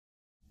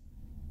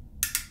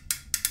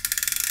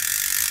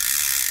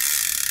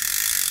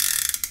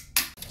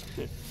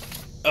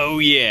Oh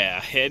yeah,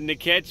 heading to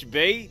catch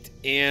bait,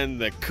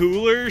 and the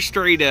cooler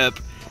straight up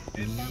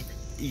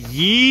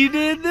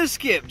yeeted the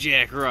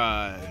skipjack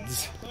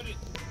rods.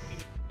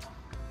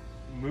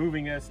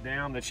 Moving us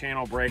down the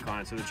channel brake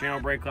line. So the channel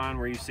brake line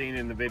where you've seen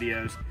in the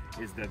videos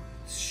is the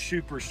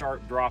super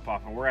sharp drop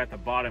off, and we're at the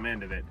bottom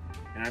end of it.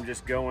 And I'm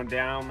just going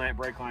down that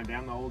brake line,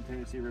 down the old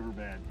Tennessee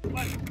riverbed.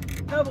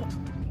 What? Double.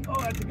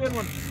 Oh, that's a good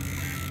one.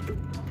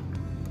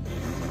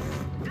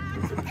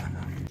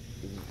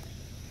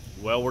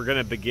 Well, we're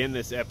gonna begin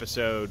this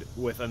episode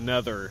with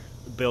another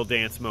Bill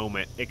Dance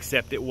moment,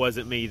 except it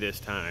wasn't me this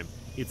time.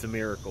 It's a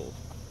miracle.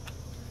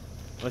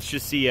 Let's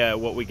just see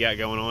what we got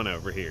going on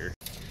over here.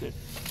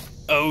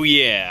 Oh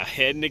yeah,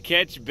 heading to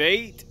catch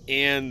bait,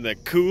 and the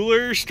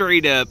cooler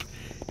straight up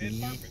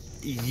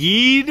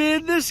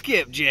yeeted the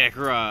skipjack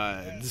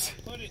rods.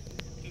 Put it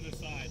to the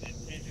side.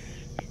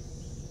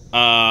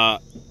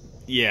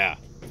 Yeah,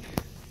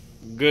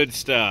 good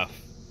stuff.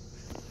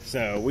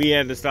 So we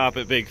had to stop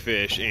at Big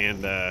Fish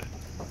and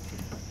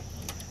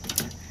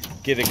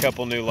get a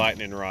couple new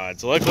lightning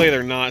rods. Luckily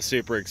they're not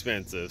super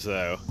expensive,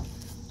 so.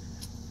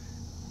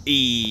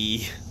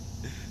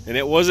 And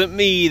it wasn't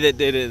me that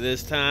did it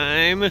this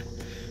time.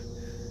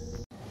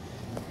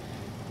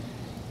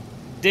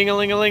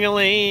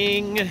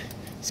 Ding-a-ling-a-ling-a-ling,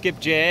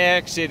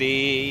 Skipjack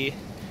City.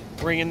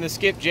 Ringing the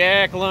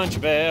skipjack lunch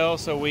bell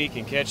so we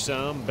can catch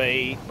some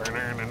bait.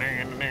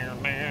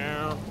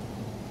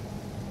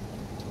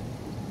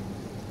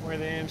 Where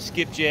them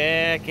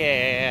skipjack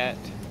at?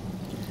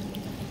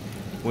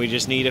 We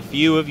just need a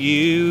few of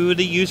you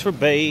to use for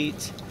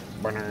bait.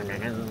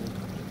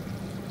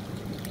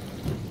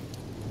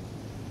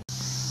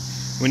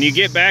 When you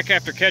get back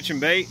after catching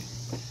bait,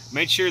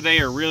 make sure they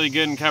are really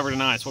good and covered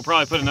in ice. We'll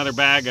probably put another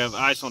bag of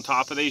ice on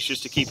top of these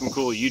just to keep them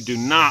cool. You do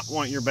not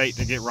want your bait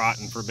to get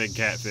rotten for big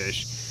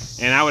catfish.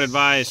 And I would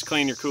advise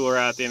clean your cooler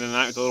out at the end of the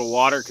night with a little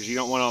water, because you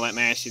don't want all that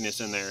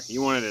nastiness in there.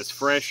 You want it as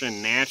fresh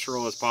and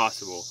natural as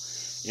possible.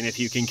 And if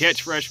you can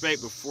catch fresh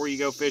bait before you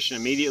go fishing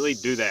immediately,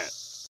 do that.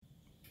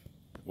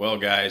 Well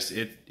guys,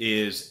 it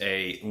is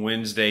a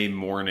Wednesday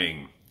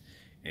morning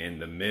in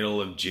the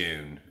middle of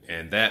June,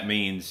 and that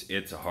means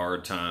it's a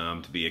hard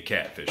time to be a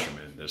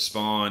catfisherman. The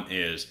spawn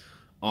is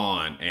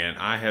on, and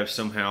I have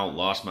somehow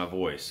lost my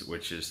voice,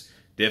 which is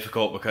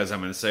difficult because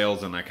I'm in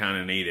sales and I kind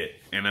of need it,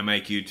 and I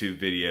make YouTube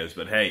videos.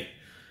 But hey,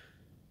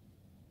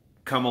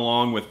 come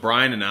along with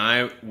Brian and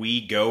I.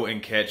 We go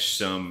and catch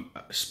some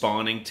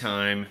spawning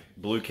time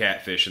blue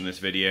catfish in this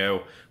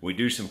video. We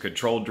do some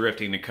controlled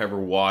drifting to cover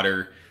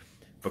water,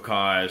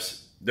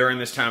 because during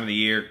this time of the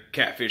year,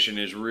 catfishing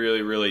is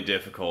really, really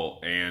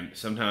difficult, and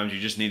sometimes you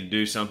just need to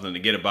do something to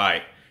get a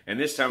bite. And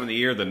this time of the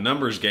year, the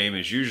numbers game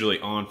is usually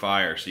on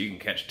fire, so you can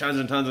catch tons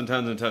and tons and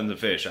tons and tons of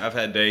fish. I've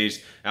had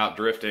days out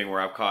drifting where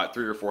I've caught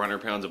 300 or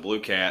 400 pounds of blue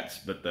cats,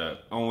 but the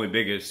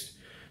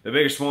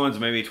biggest ones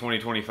maybe 20,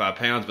 25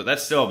 pounds, but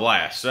that's still a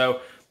blast.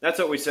 So that's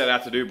what we set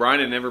out to do. Brian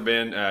had never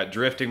been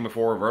drifting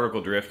before,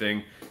 vertical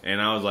drifting, and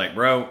I was like,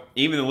 bro,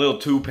 even the little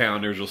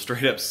 2-pounders will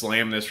straight up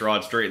slam this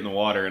rod straight in the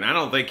water, and I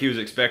don't think he was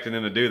expecting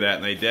them to do that,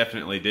 and they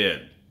definitely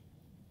did.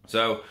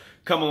 So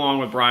come along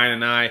with Brian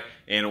and I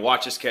and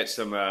watch us catch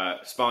some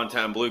spawn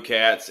time blue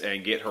cats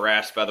and get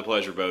harassed by the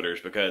pleasure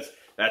boaters, because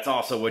that's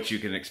also what you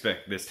can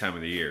expect this time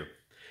of the year.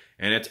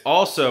 And it's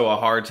also a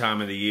hard time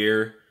of the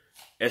year,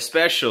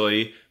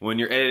 especially when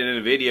you're editing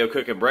a video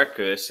cooking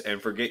breakfast and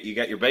forget you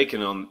got your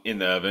bacon in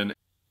the oven.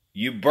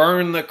 You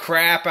burn the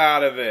crap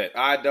out of it.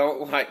 I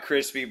don't like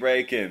crispy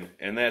bacon,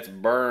 and that's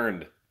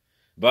burned.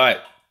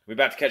 But we're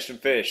about to catch some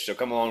fish, so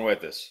come along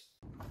with us.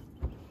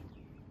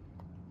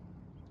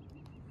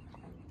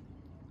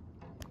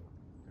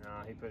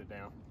 No, he put it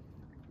down.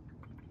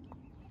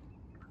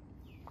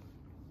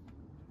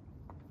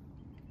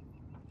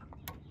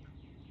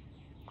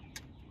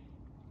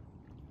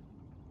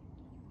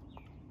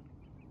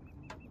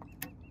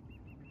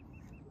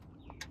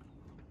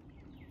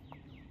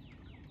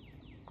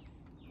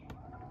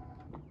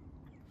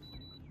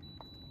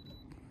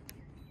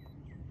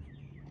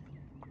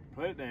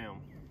 Put it down.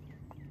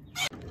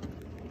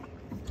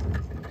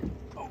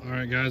 All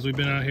right, guys, we've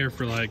been out here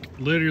for like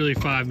literally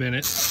 5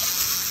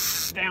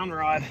 minutes. Down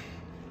rod.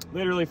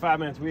 Literally 5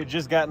 minutes. We had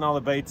just gotten all the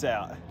baits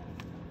out.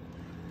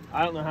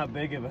 I don't know how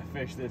big of a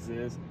fish this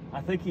is. I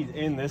think he's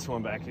in this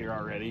one back here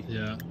already.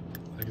 Yeah,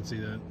 I can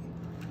see that.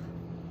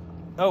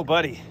 Oh,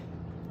 buddy.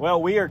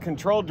 Well, we are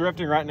controlled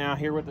drifting right now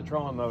here with the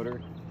trolling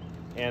motor.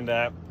 And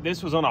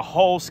this was on a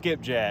whole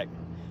skipjack,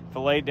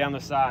 filleted down the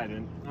side,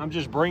 and I'm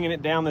just bringing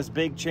it down this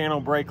big channel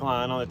brake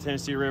line on the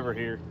Tennessee River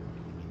here,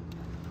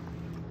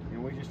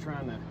 and we're just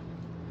trying to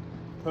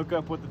hook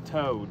up with the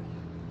toad,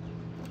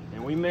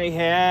 and we may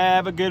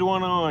have a good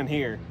one on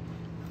here.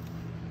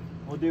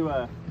 We'll do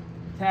a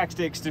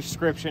tactics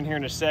description here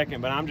in a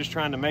second, but I'm just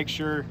trying to make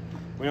sure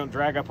we don't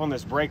drag up on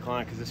this brake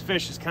line, because this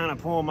fish is kind of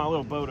pulling my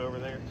little boat over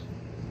there.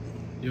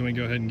 You want me to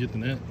go ahead and get the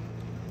net?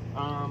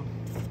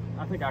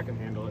 I think I can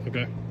handle it.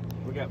 Okay.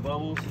 We got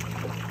Bubbles.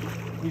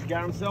 He's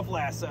got himself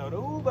lassoed.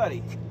 Ooh,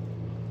 buddy.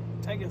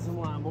 Taking some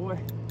line, boy.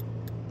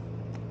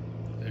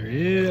 There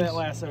he is. Look at that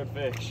lasso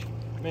fish.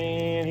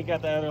 Man, he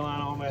got the other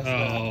line all messed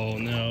up. Oh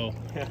no.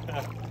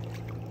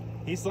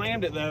 He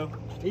slammed it though.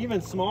 Even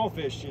small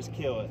fish just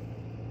kill it.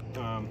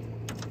 I'm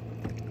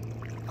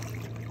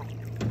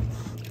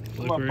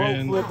gonna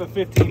boat flip a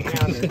 15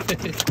 pounder.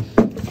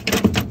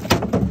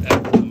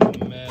 That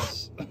was a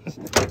mess.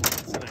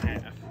 That's and a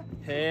half.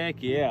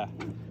 Heck yeah.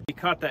 We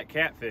caught that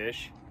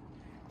catfish.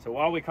 So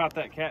while we caught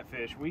that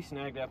catfish, we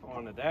snagged up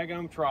on a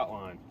daggum trot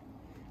line.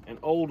 An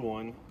old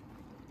one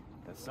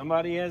that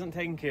somebody hasn't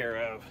taken care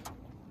of.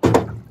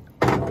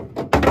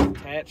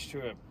 Attached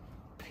to a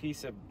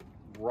piece of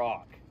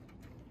rock.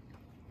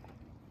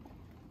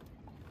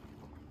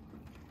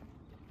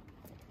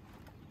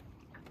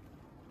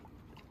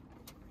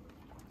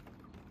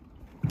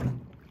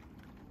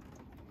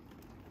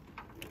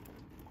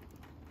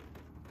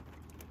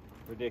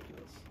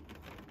 Ridiculous.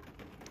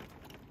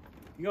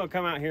 You're gonna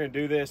come out here and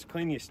do this,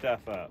 clean your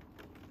stuff up.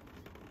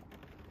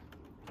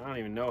 I don't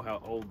even know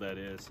how old that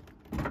is.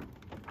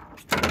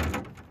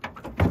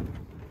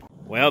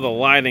 Well, the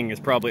lighting is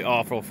probably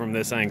awful from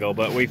this angle,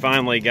 but we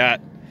finally got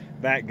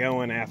back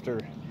going after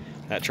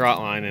that trot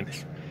line and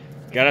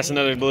got us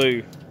another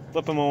blue.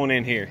 Flip them on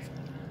in here.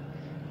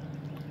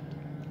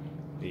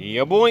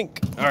 Yeah,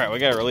 boink. All right, we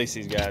gotta release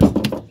these guys.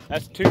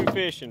 That's 2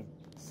 fish in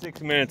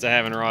 6 minutes of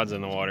having rods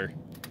in the water.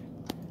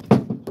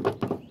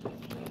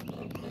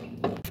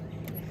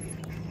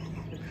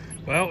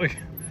 Well,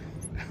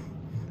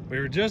 we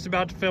were just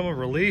about to film a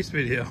release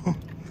video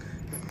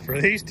for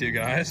these two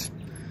guys.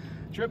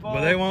 Triple.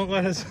 But they won't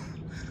let us.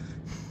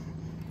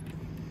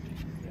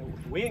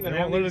 We ain't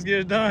gonna let us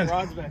get it done.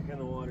 Rods back in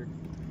the water.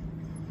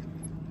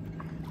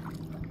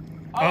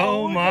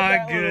 Oh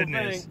my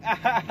goodness.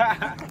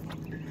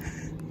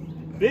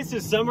 This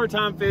is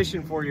summertime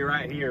fishing for you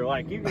right here.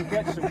 Like, you can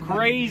catch some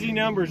crazy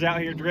numbers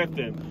out here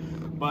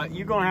drifting, but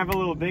you're gonna have a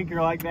little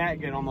dinker like that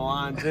get on the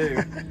line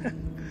too.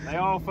 They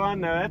all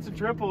fun though. That's a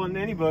triple in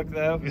any book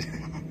though.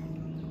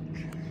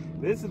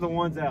 This is the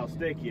ones that'll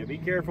stick you. Be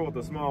careful with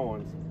the small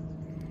ones.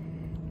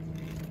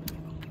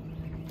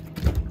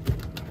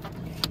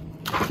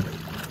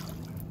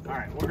 All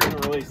right, we're gonna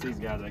release these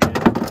guys, I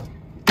guess.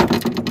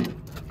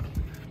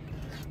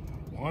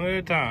 One at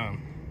a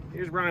time.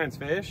 Here's Brian's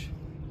fish.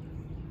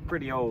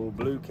 Pretty old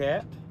blue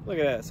cat. Look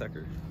at that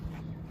sucker.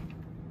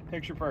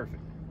 Picture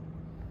perfect.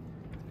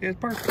 It's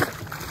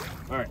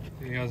perfect. All right.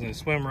 You guys can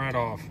swim right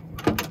off.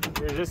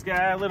 Here's this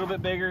guy, a little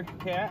bit bigger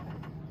cat.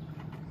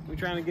 We're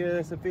trying to get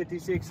us a 50,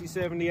 60,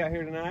 70 out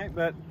here tonight,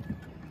 but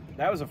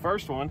that was the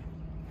first one.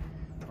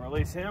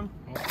 Release him.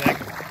 Oh, thank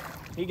you.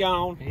 He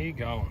gone. He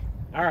gone.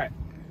 All right.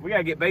 We got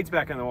to get baits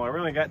back in the water. We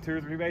only got 2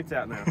 or 3 baits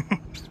out now.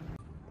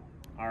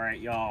 All right,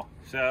 y'all.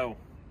 So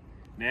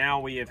now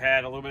we have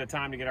had a little bit of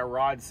time to get our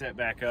rods set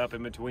back up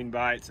in between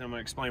bites. I'm going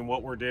to explain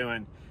what we're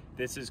doing.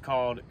 This is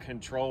called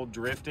controlled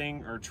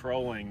drifting or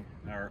trolling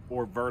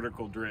or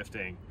vertical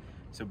drifting.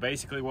 So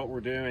basically what we're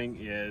doing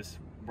is,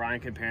 Brian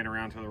can pan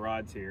around to the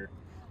rods here.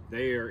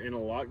 They are in a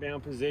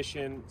lockdown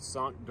position,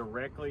 sunk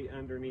directly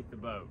underneath the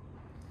boat.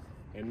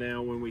 And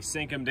now when we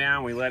sink them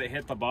down, we let it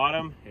hit the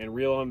bottom and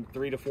reel them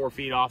 3 to 4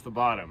 feet off the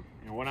bottom.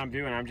 And what I'm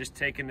doing, I'm just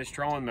taking this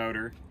trolling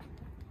motor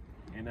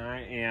and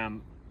I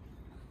am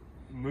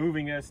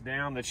moving us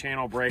down the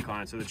channel brake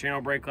line. So the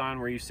channel brake line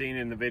where you've seen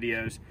in the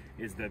videos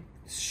is the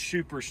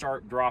super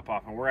sharp drop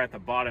off, and we're at the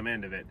bottom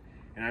end of it.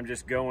 And I'm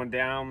just going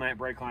down that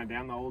brake line,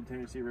 down the old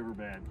Tennessee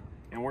riverbed.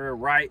 And we're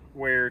right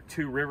where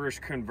 2 rivers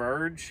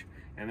converge,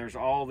 and there's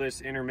all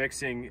this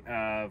intermixing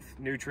of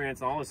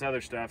nutrients and all this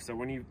other stuff. So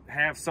when you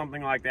have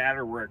something like that,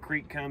 or where a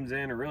creek comes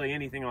in, or really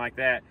anything like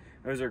that,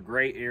 those are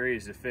great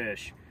areas to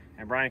fish.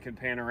 And Brian can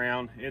pan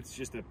around. It's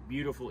just a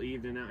beautiful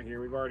evening out here.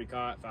 We've already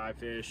caught 5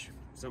 fish,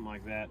 something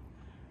like that.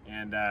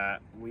 And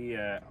we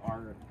are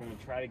gonna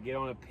try to get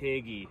on a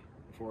piggy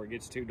before it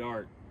gets too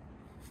dark.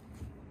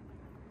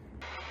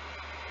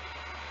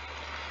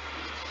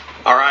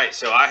 All right,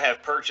 so I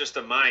have purchased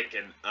a mic,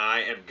 and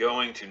I am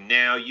going to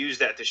now use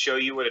that to show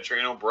you what a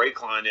channel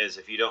brake line is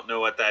if you don't know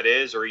what that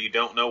is, or you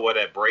don't know what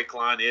a brake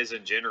line is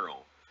in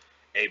general.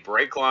 A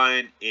brake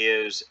line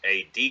is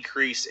a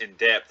decrease in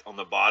depth on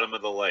the bottom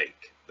of the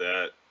lake.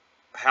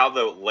 How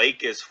the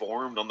lake is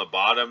formed on the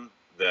bottom,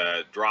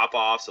 the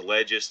drop-offs, the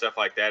ledges, stuff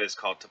like that is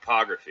called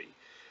topography.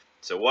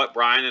 So what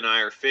Brian and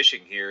I are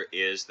fishing here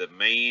is the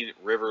main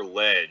river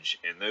ledge,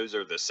 and those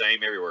are the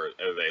same everywhere.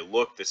 They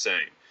look the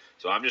same.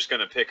 So I'm just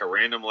going to pick a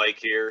random lake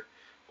here.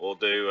 We'll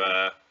do,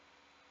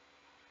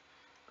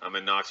 I'm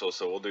in Knoxville,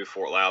 so we'll do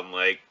Fort Loudon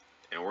Lake.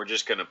 And we're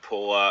just going to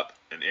pull up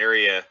an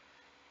area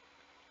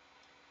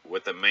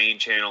with the main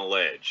channel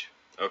ledge.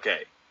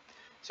 Okay,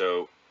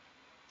 so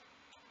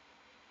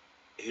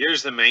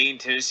here's the main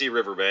Tennessee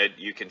riverbed.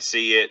 You can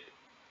see it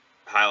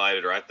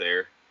highlighted right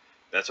there.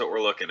 That's what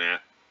we're looking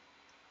at.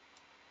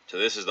 So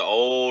this is the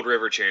old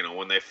river channel.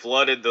 When they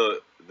flooded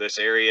this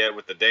area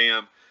with the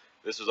dam,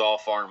 this was all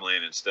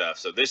farmland and stuff.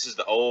 So this is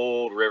the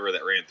old river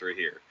that ran through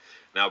here.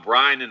 Now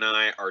Brian and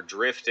I are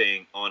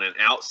drifting on an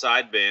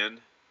outside bend.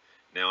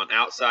 Now an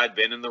outside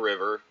bend in the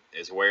river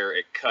is where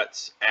it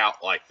cuts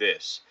out like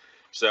this.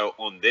 So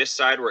on this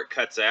side where it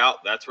cuts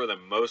out, that's where the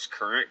most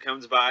current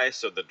comes by,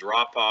 so the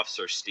drop-offs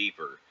are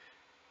steeper.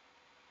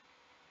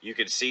 You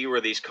can see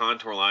where these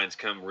contour lines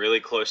come really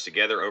close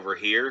together over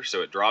here,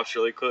 so it drops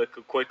really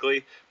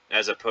quickly,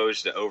 as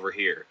opposed to over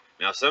here.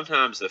 Now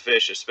sometimes the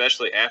fish,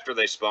 especially after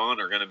they spawn,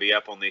 are going to be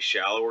up on these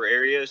shallower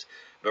areas,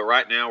 but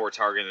right now we're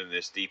targeting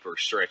this deeper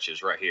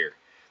stretches right here.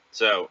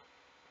 So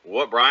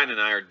what Brian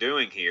and I are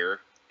doing here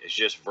is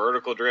just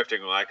vertical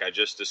drifting, like I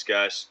just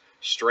discussed,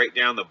 straight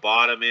down the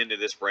bottom end of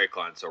this break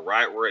line. So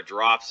right where it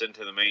drops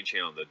into the main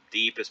channel, the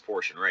deepest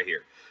portion right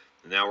here.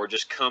 Now we're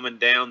just coming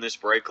down this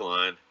break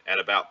line at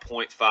about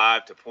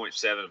 0.5 to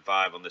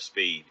 0.75 on the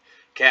speed.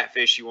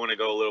 Catfish, you want to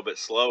go a little bit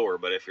slower,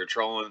 but if you're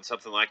trolling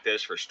something like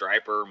this for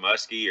striper,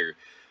 muskie, or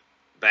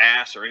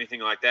bass, or anything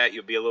like that,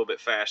 you'll be a little bit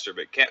faster.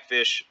 But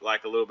catfish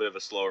like a little bit of a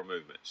slower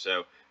movement.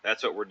 So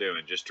that's what we're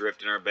doing, just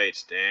drifting our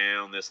baits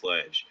down this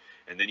ledge.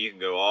 And then you can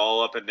go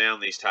all up and down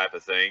these type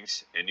of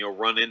things, and you'll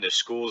run into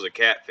schools of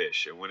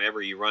catfish. And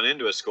whenever you run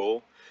into a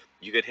school,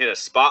 you can hit a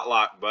spot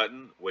lock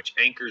button, which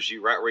anchors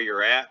you right where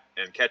you're at,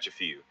 and catch a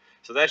few.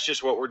 So that's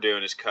just what we're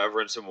doing, is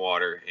covering some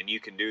water. And you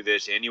can do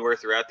this anywhere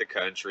throughout the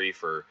country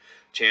for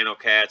channel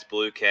cats,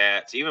 blue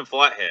cats, even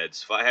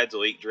flatheads. Flatheads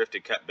will eat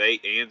drifted cut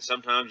bait, and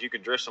sometimes you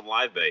can drift some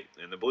live bait,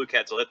 and the blue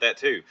cats will hit that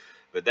too.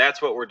 But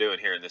that's what we're doing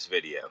here in this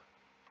video.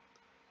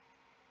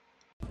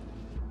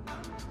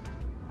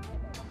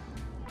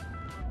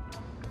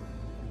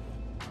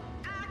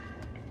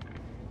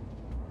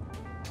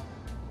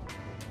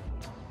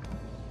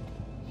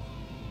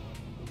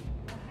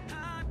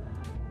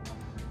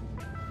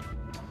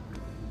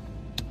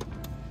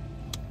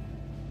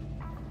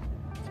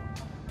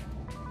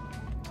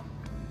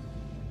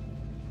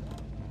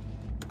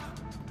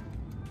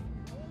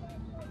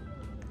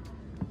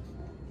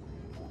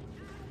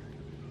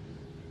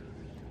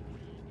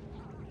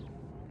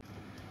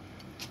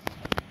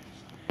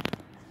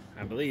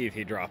 I believe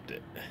he dropped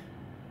it.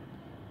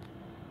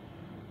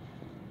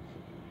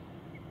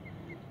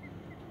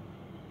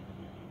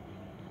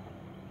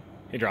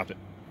 He dropped it.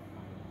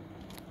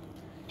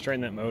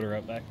 Straighten that motor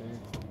up back there.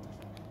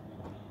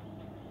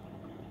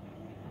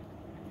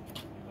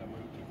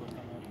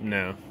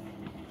 No.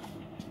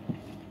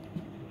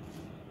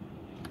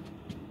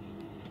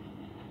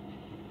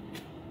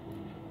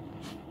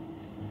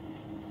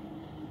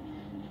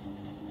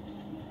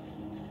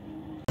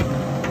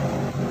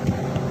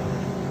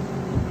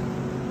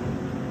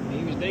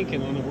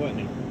 Dinking on it, wasn't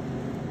he?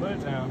 Put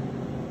it down.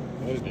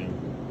 Put it down.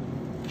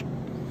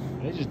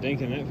 They just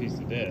dinking that piece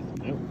to death.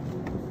 Nope.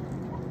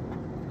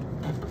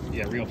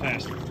 Yeah, real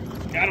fast.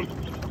 Got him.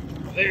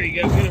 There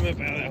you go. Get him up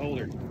out of that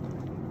holder.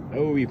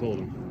 Oh, you pulled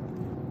him.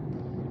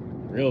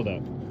 Reeled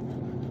up.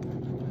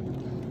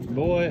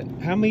 Boy,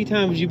 how many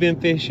times you been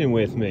fishing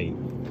with me?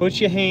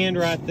 Put your hand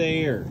right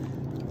there.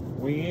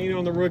 We ain't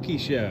on the rookie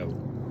show.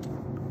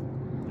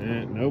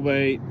 No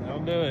bait.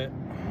 That'll do it.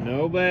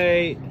 No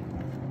bait.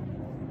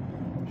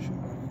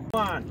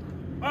 Come on.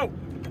 Oh,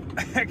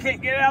 I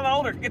can't get it out of the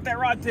holder. Get that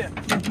rod tip.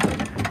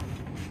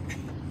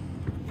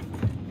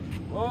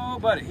 Oh,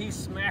 buddy, he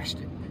smashed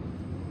it.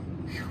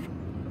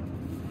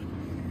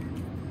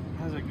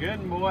 That's a good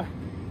one, boy.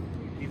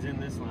 He's in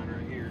this line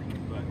right here,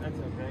 but that's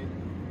okay.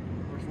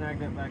 We're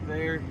snagged up back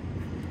there.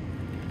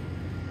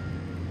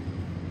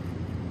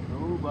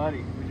 Oh,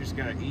 buddy, we just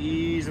gotta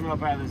ease him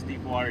up out of this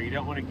deep water. You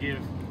don't want to give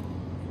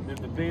them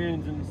the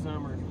bends in the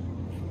summer.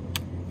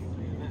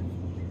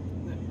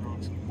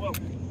 Whoa.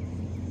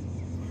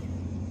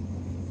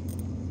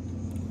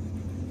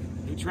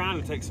 He's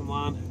trying to take some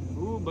line.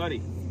 Ooh,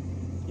 buddy.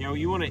 You know,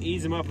 you want to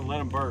ease him up and let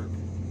him burp.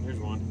 There's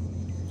one.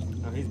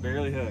 Oh, he's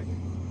barely hooked.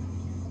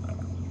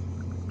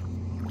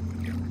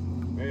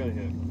 Barely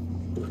hooked.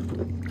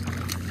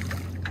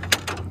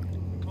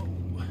 Oh.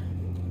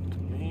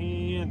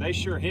 Man, they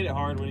sure hit it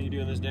hard when you're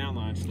doing this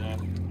downline stuff.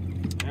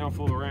 They don't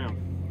fool around.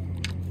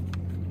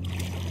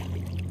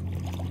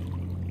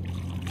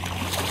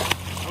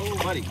 Oh,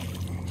 buddy.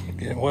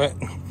 Get wet.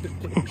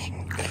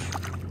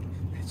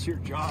 It's your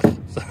job.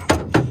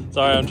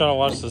 Sorry, I'm trying to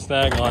watch the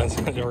snag lines.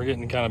 We're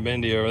getting kind of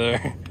bendy over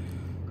there.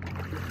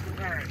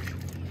 All right.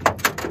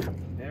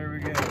 There we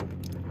go.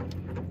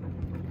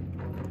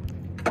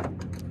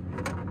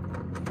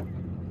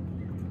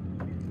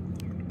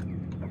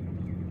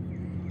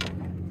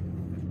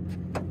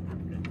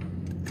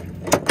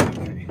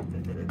 Okay.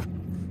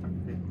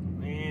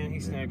 Man, he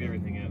snagged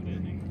everything up,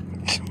 didn't he?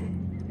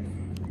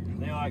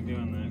 They like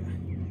doing that.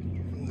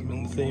 It's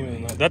been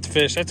theming. That's a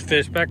fish. That's a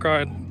fish. Back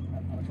ride.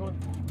 Which one?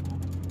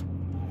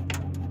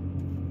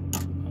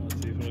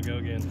 Let's see if it'll go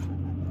again.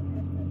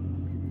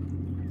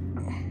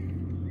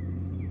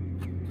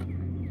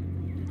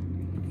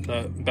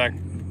 The back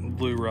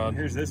blue rod.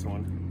 Here's this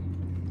one.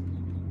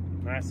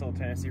 Nice little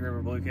Tennessee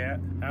River blue cat.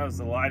 How's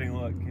the lighting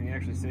look? Can you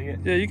actually see it?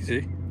 Yeah, you can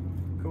see.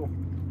 Cool.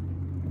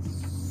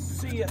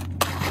 See ya.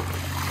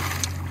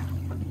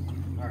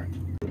 All right.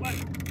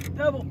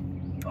 Double.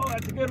 Oh,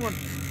 that's a good one.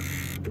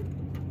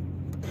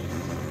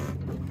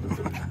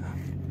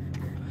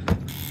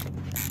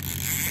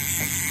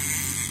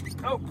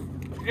 Oh,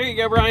 Here you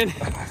go, Brian.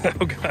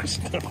 Oh gosh,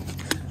 no.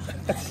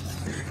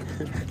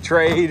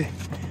 Trade.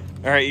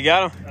 All right, you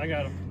got him? I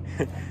got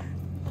him.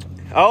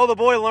 Oh, the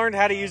boy learned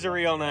how to use a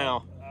reel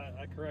now.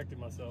 I corrected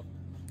myself.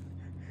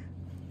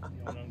 Going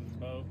under the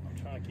boat.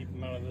 I'm trying to keep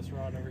him out of this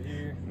rod over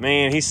here.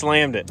 Man, he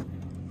slammed it.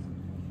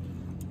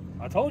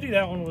 I told you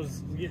that one was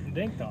getting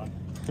dinked on.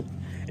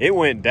 It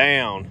went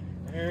down.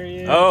 There he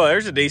is. Oh,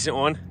 there's a decent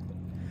one.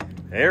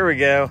 There we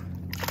go.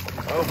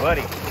 Oh,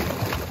 buddy.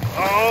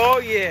 Oh,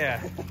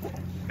 yeah.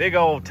 Big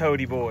old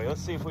toady boy.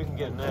 Let's see if we can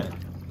get in that.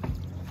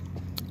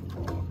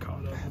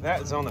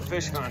 That is on the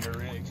fish finder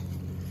rig.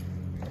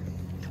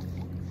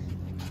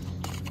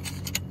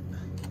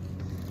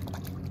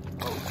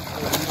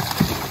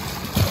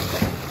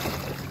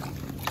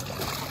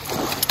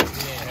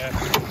 Yeah,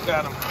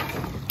 got him.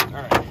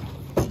 All right.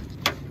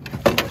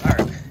 All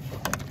right.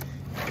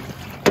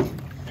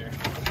 Here.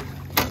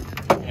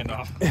 Hand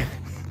off.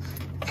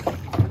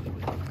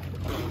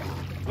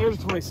 There's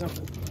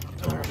 20-something.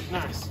 All right,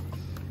 nice.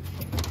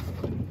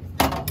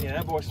 Yeah,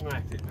 that boy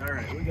smacked it. All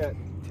right, we got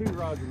 2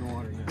 rods in the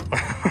water now.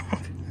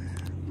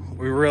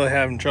 We're really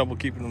having trouble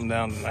keeping them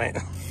down tonight.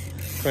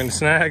 Between the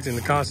snags and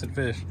the constant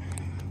fish.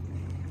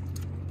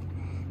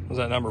 Was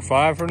that number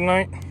 5 for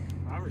tonight?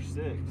 5 or 6.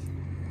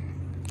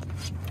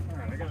 All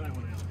right, I got that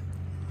one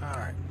out. All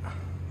right.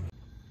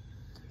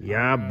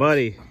 Yeah,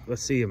 buddy.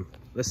 Let's see him.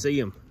 Let's see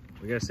him.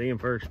 We gotta see him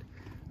first.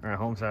 All right,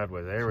 home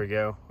sideways. There we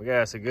go. We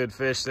got us a good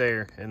fish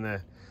there in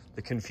the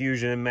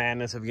confusion and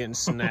madness of getting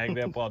snagged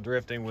up while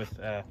drifting with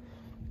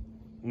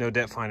no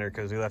depth finder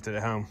because we left it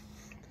at home.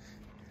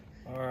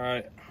 All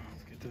right.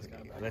 Let's get this guy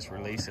back. Let's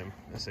release him.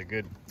 That's a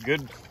good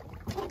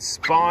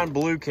spawn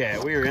blue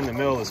cat. We are in the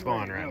middle of the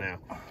spawn right now.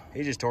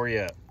 He just tore you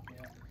up.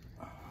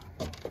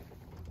 Yeah.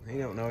 He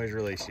don't know he's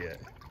released yet.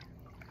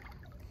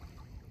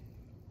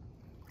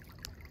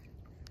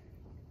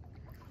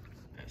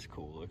 That's a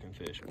cool looking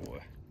fish, boy.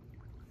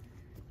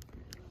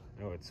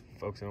 Oh, it's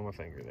focusing on my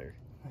finger there.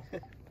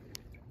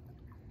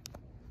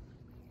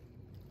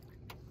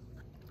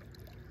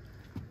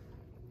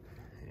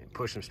 And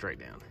push him straight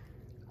down.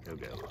 Go.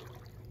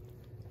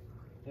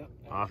 Yep.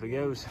 Off he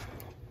goes.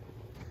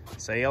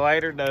 See you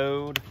later,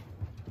 dude.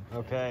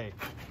 Okay.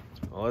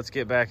 Well, let's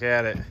get back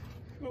at it.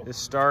 It's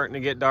starting to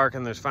get dark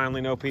and there's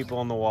finally no people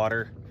on the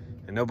water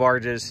and no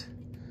barges.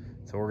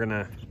 So we're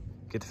gonna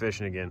get to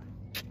fishing again.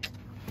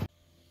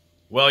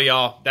 Well,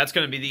 y'all, that's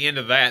gonna be the end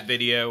of that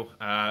video.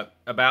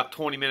 About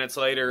 20 minutes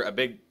later, a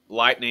big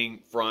lightning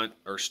front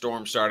or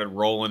storm started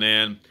rolling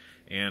in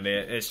and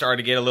it started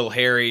to get a little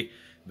hairy.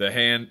 The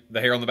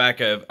hair on the back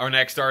of our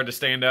neck started to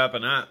stand up,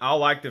 and I'll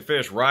like to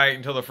fish right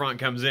until the front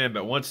comes in,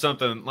 but once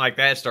something like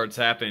that starts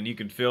happening, you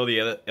can feel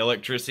the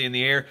electricity in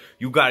the air,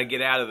 you got to get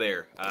out of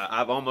there.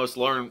 I've almost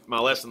learned my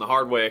lesson the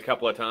hard way a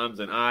couple of times,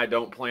 and I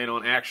don't plan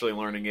on actually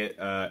learning it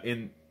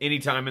in any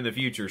time in the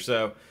future.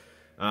 So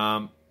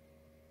I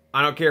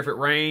don't care if it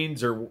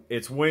rains or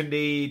it's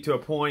windy to a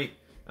point,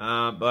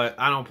 but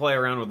I don't play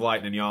around with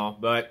lightning, y'all.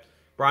 But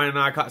Brian and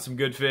I caught some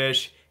good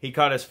fish. He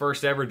caught his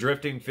first ever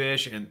drifting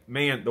fish, and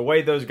man, the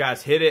way those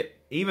guys hit it,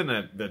 even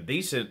the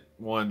decent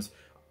ones,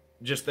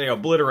 just they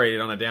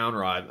obliterated on a down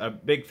rod. A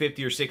big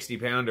 50 or 60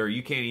 pounder,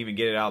 you can't even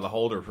get it out of the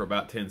holder for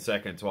about 10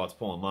 seconds while it's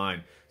pulling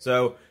line.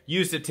 So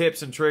use the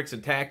tips and tricks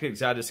and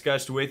tactics I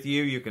discussed with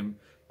you. You can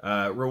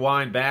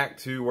rewind back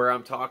to where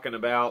I'm talking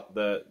about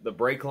the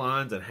break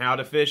lines and how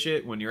to fish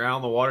it when you're out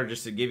on the water,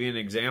 just to give you an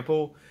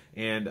example.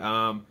 And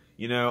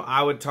you know,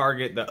 I would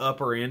target the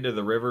upper end of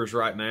the rivers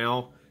right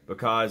now,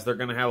 because they're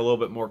going to have a little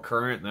bit more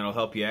current and that'll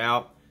help you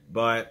out.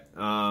 But,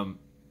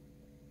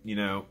 you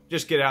know,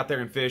 just get out there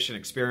and fish and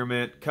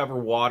experiment. Cover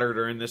water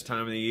during this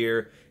time of the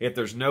year. If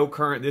there's no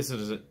current, this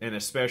is an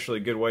especially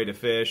good way to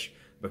fish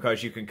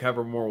because you can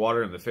cover more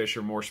water and the fish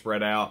are more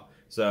spread out.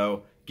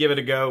 So give it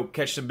a go.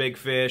 Catch some big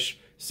fish.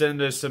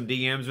 Send us some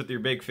DMs with your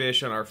big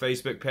fish on our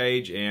Facebook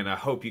page. And I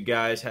hope you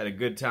guys had a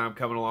good time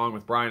coming along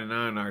with Brian and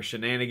I and our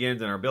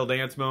shenanigans and our Bill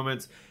Dance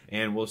moments.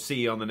 And we'll see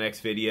you on the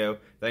next video.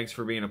 Thanks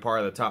for being a part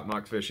of the Top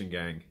Knox Fishing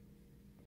Gang.